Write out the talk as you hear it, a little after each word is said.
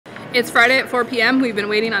It's Friday at 4 p.m. We've been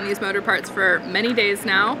waiting on these motor parts for many days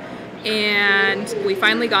now, and we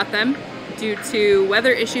finally got them. Due to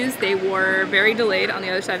weather issues, they were very delayed on the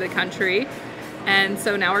other side of the country, and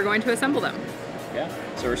so now we're going to assemble them. Yeah,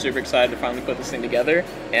 so we're super excited to finally put this thing together,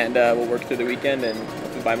 and we'll work through the weekend, and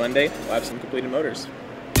hopefully by Monday we'll have some completed motors.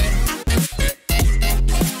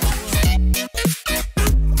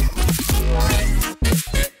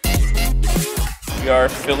 We are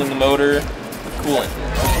filling the motor with coolant.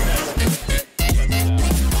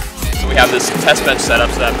 So we have this test bench set up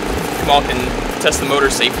so that Kamal can test the motor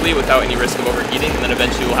safely without any risk of overheating, and then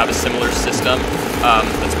eventually we'll have a similar system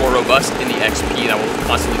that's more robust in the XP that will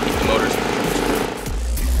constantly keep the motors from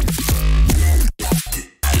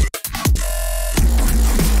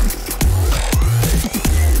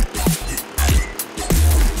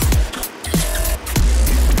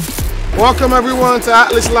Welcome everyone to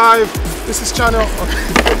ATLIS Live. This is channel.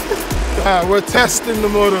 We're testing the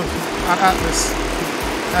motor at ATLIS,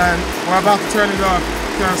 and we're about to turn it on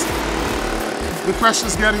because the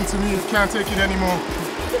pressure's getting to me. Can't take it anymore.